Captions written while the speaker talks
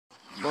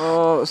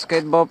bo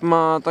skatebob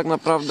ma tak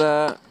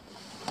naprawdę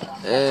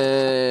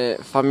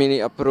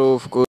family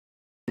approve,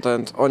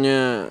 content, o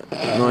nie,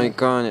 no i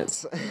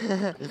koniec.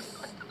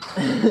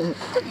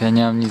 Ja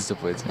nie mam nic do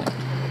powiedzenia.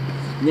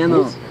 Nie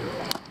no.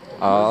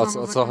 A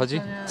o co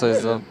chodzi? Co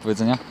jest do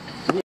powiedzenia?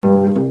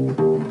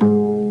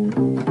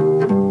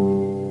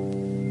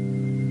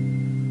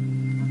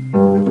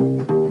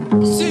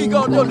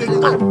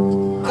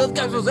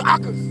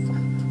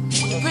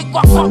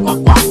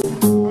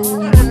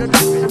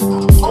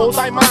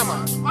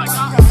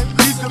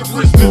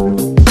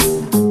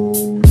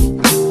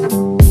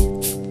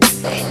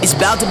 It's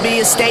about to be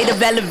a state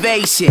of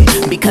elevation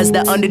because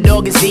the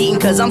underdog is eating,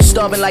 cause I'm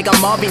starving like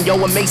I'm Marvin, yo,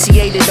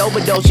 emaciated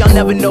overdose. Y'all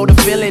never know the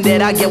feeling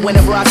that I get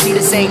whenever I see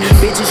the same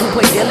bitches who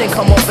play Dylan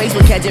come on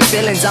Facebook catching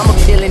feelings. I'm a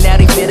feeling now,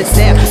 they feel the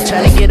snap,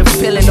 trying to get a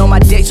feeling on my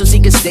dick so she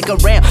can stick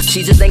around.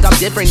 She just think I'm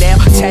different now,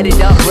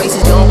 tatted up,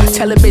 braces gone,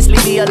 tell her bitch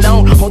leave me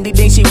alone. Only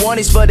thing she want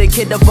is for the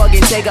kid to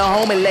fucking take her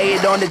home and lay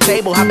it on the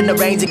table. Hop in the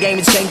range, the game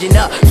is changing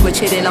up, switch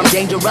hitting, I'm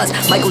dangerous,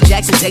 Michael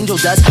Jackson's angel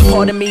dust.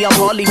 Pardon me, I'm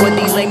Harley with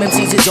these lame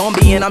MCs is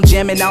zombie, and I'm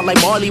jamming out like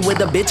Marley with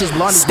the bitches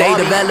blonde. State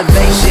of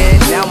elevation,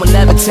 now I'm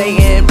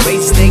levitating.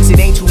 Raise stakes, it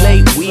ain't too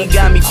late. We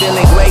got me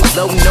feeling great,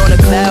 floating on a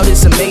cloud,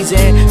 it's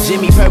amazing.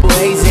 Jimmy purple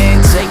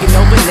hazing, taking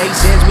over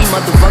nations. We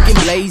motherfucking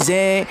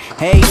blazing.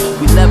 Hey,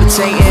 we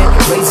levitating.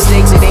 Raise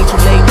stakes, it ain't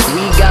too late.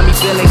 We got me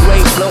feeling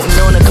great, floating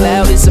on a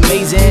cloud, it's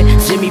amazing.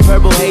 Jimmy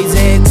purple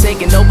hazing,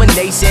 taking over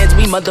nations.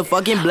 We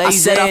motherfucking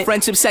blazing. I said our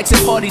friendship, sex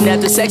and party.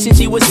 After section,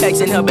 she was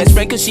texting her best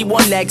friend cause she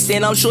won next,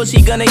 and I'm sure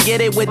she gonna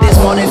get it with this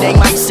modern day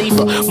Mike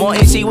Seaver.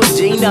 Martin, she was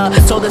Gina.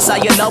 Told us I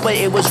know, but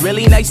it was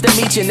really nice to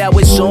meet you. Now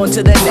it's on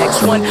to the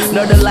next one.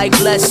 Learn a life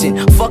lesson.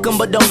 Fuck 'em,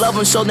 but don't love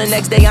 'em. So the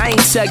next day I ain't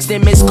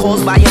texting. Missed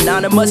calls by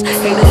anonymous.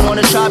 Haters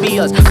wanna try be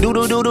us. Do,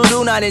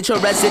 not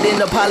interested in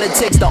the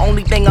politics. The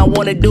only thing I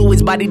wanna do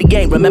is body the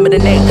game. Remember the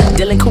name,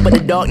 Dylan Cooper, the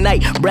Dark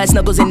Knight. Brass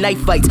knuckles and knife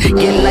fights.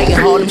 Getting like in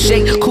Harlem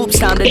Shake. Coops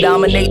time to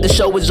dominate. The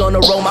show is on the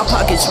road. My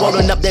pockets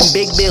swollen up them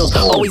big bills.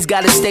 Always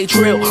gotta stay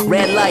trill.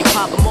 Red light,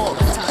 pop 'em all.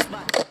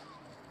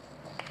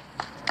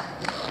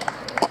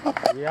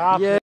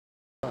 Yeah.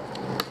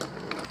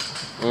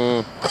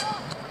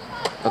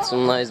 That's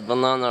some nice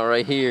banana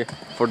right here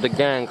for the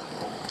gang.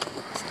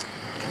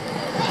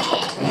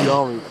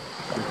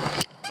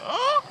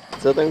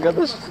 Co tam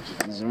gadasz?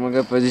 Że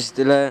mogę powiedzieć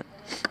tyle,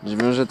 że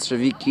wiążę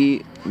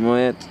trzewiki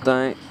moje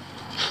tutaj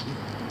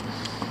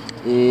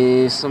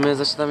i w sumie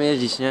zaczynam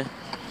jeździć, nie?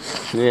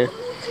 Nie.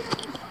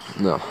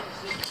 No.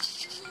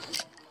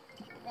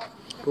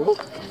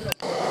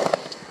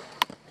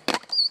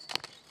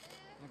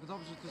 Jak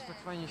dobrze, to jest tak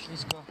fajnie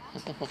ślisko.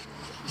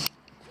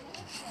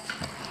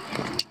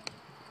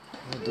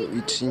 Do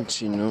i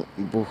chin-chinu,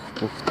 buch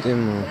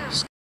tymu.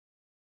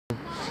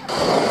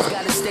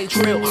 Stay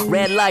trill,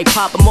 red light,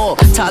 pop 'em all,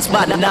 top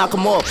spot, now knock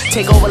 'em off.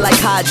 Take over like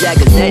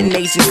hijackers,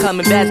 detonations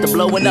coming back to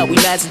blowing up. We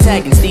mass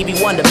attacking,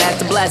 Stevie Wonder,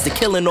 Master Blaster,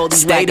 killing all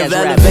these state of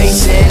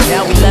elevation.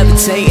 Now we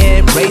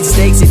levitating, raise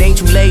stakes, it ain't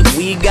too late.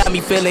 We got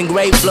me feeling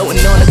great,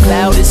 floating on a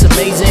cloud, it's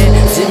amazing.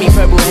 Jimmy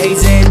purple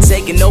hazing,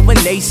 taking over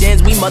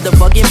nations, we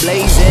motherfucking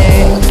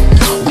blazing.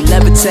 We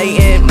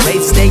levitating,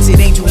 raise stakes, it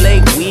ain't too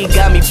late. We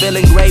got me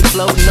feeling great,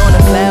 floating on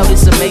a cloud,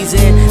 it's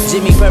amazing.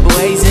 Jimmy purple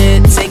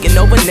hazing, taking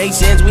over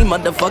nations, we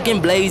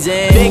motherfucking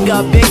blazing. Big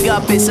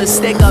up, it's a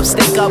stick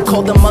up.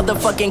 Call the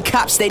motherfucking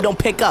cops, they don't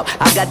pick up.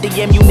 I got the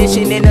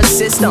ammunition in the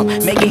system,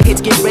 making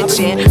hits get rich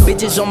and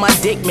bitches on my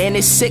dick, man,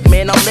 it's sick,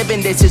 man. I'm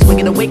living this, it's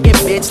wicked, a wicked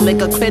bitch,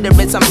 lick a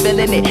clitoris, I'm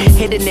feeling it,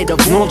 hitting it, a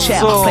boom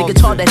chow. Play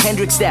guitar, the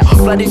Hendrix style,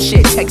 flooding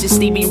shit. Texas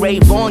Stevie Ray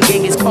Vaughan,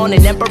 gang is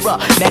Conan Emperor.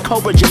 Mac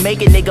Cobra,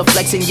 Jamaican nigga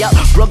flexing, yup.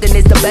 Brooklyn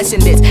is the best in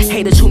this.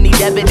 Haters who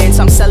need evidence,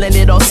 I'm selling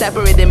it all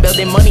separate and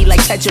building money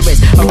like Tetris.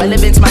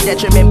 Irrelevance, my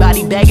detriment,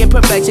 body bagging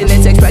perfection.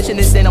 It's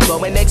expressionist, then I'm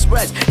going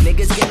express.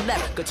 Niggas get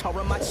left, guitar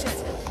on my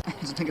chest.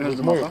 Co ty grasz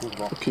do mapa?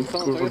 Okej,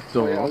 kurwa,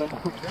 twoje, ale...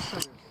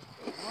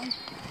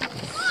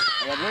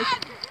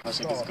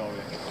 Właśnie bez goły.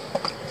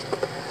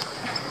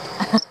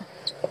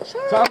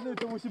 Czarny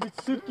to musi być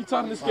szybki,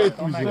 czarny skate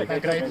później.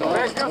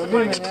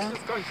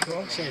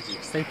 Siedzi,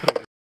 z tej próby.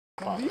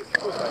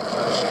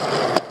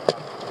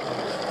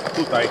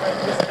 Tutaj.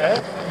 Jest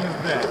F i jest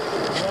D.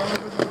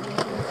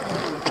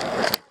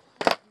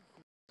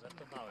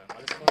 Żartowałem,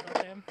 ale z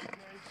powrotem...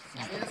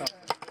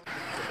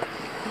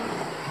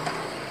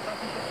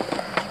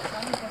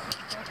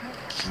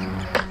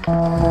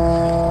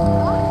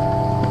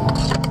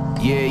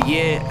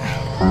 Yeah.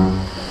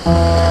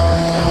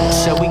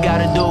 So we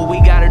gotta do what we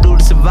gotta do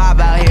to survive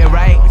out here,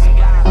 right?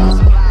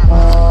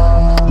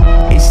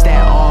 It's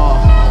that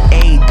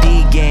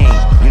all-AD game,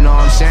 you know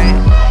what I'm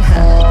saying?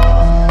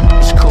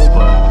 It's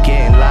Cooper,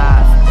 getting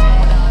live.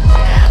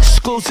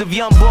 Exclusive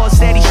young boy,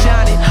 steady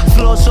shining.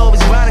 Floor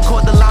always grinding,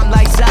 caught the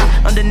limelights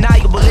out.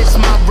 Undeniable, it's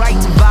my right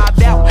to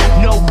vibe out.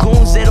 No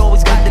goons that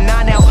always got the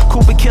 9 out.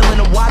 Cooper killing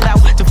a wild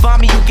out. To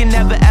find me, you can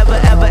never,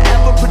 ever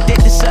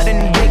predict the sudden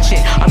eviction.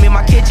 I'm in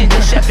my kitchen,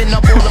 just chefing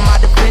up all of my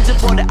defensive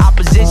for the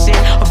opposition.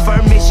 A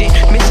firm mission,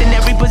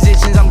 missionary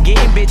positions. I'm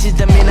getting bitches,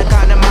 them in a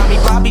kind of mommy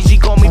Bobby. She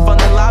called me from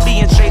the lobby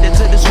and straight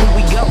into the school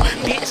we go.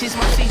 Bitches,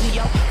 my shit.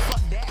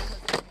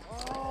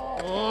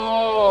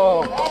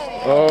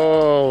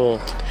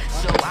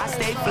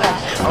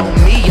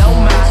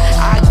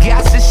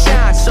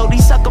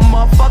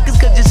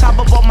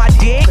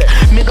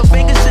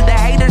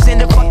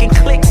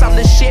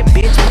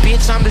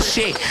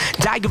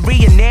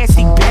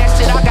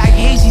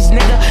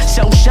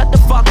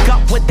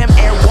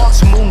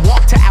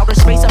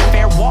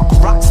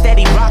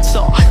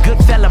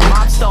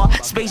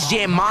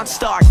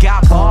 star,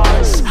 got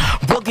bars.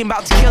 Booking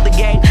about to kill the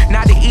game.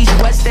 Now the East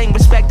West thing,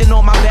 respecting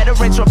all my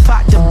veterans.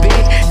 Repot the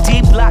big,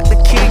 deep block the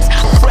kings.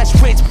 Fresh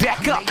Prince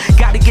back up.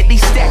 Gotta get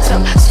these stacks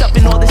up.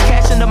 Stuffing all this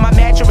cash under my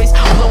mattress.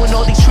 Blowing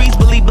all these trees,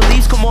 believe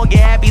beliefs. Come on, get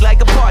happy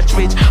like a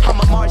partridge. I'm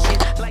a Martian,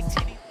 like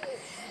Titty.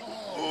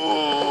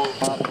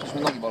 Już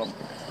mi nogi bolą.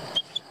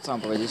 Co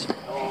mam powiedzieć?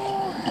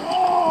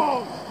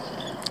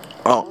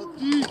 O.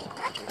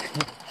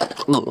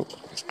 No.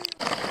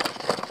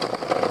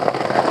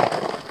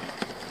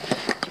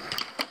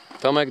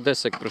 Tomek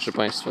Desek, proszę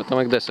Państwa,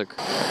 Tomek Desek.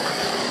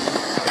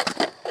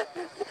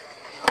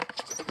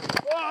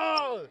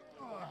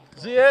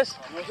 Żyjesz?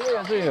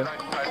 Żyję.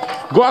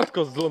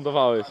 Gładko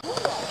zlądowałeś.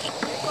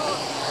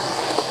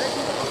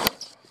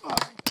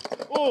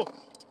 O!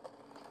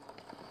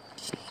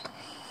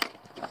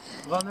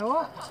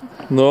 Walnęło?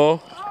 No.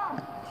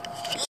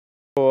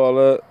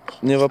 Ale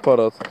nie w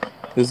aparat.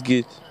 Jest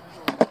git.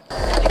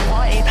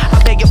 I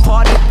beg your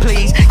pardon,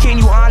 please. Can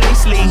you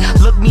honestly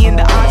look me in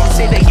the eyes and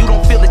say that you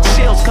don't feel the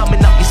chills coming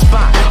up your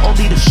spine?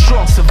 Only the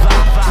strong survive.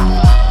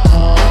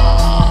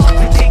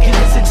 Take a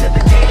listen to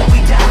the day that we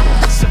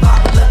die.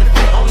 Survival of the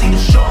fit, only the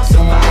strong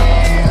survive.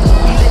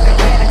 We live and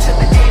let until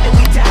the day that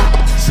we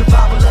die.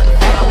 Survival of the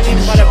fit, only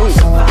the strong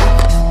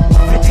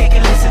survive. Take a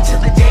listen to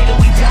the day that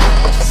we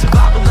die.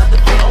 Survival of the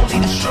fit, only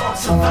the strong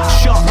survive.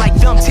 Sharp like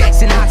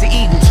thumbtacks and eyes of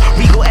eagles.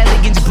 Regal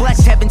elegance,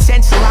 blessed, heaven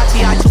sent.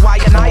 Salati, eye to eye,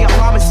 and I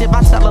promise if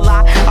I tell a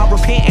lie, I'll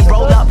repent and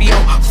roll up, yo.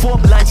 4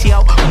 blunts,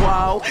 yo.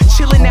 Whoa.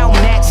 Chillin' out,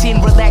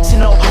 maxing,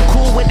 relaxing, oh.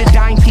 Cool with the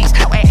dime piece.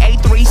 At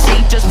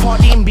A3C, just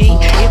pardon me.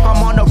 If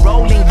I'm on a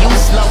rolling, you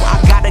slow. I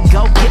gotta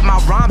go get my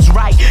rhymes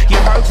right. You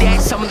heard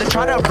that? Some of them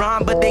try to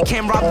rhyme, but they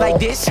can't rhyme like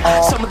this.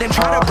 Some of them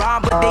try to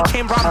rhyme, but they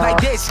can't rhyme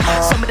like this.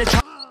 Some of them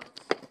try.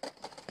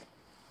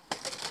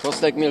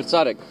 Kostek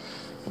Mielcarek.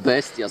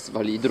 Bestia z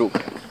wali dróg.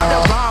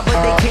 Rhyme, but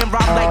they can't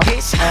rhyme like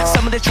this.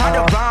 Some of them try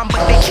to rhyme,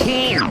 but they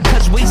can't.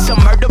 Cause we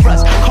some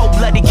murderers,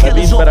 cold-blooded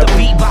killers off the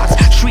beatbox.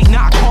 Street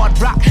knock, hard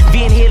rock,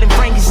 Van Halen,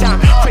 Frankenstein.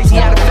 Crazy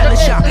out of fella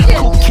shot.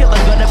 Cool killer,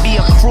 gonna be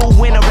a cruel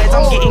winner as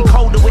I'm getting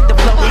colder with the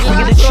flow.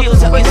 Bringing the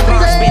chills up your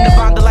spine, spin the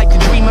bond like to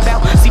dream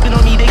about. Sleeping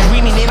on me, they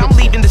dreaming, and I'm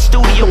leaving the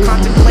studio,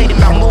 contemplating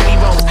about movie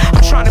roles.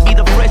 I'm trying to be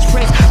the Fresh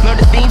Prince, learn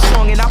the theme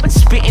song, and I've been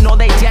spitting all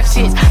that death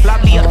shit.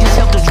 Lively up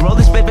yourself, the drill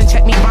is living,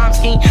 check me rhyme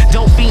scheme.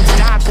 Dope fiends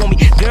dying for me,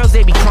 girls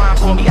they be crying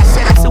for me. I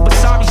said I'm super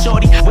sorry,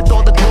 shorty. With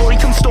all the glory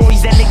come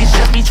stories that niggas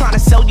just be trying to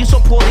sell you so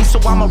poorly. So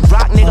I'm a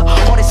rock nigga,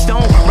 hard as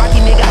stone. Rocky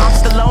nigga, I'm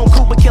Stallone.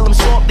 Cooper kill him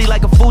softly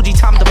like a Fuji.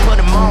 Time to put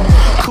him on.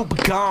 Cooper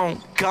gone,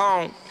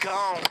 gone,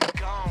 gone,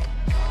 gone.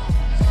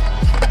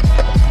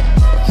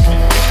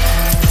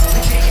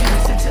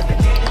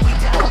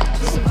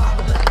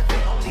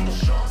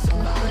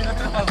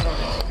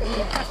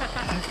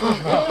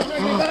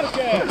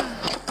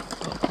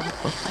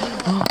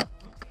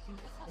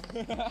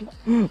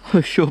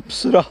 się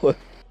obsrałem.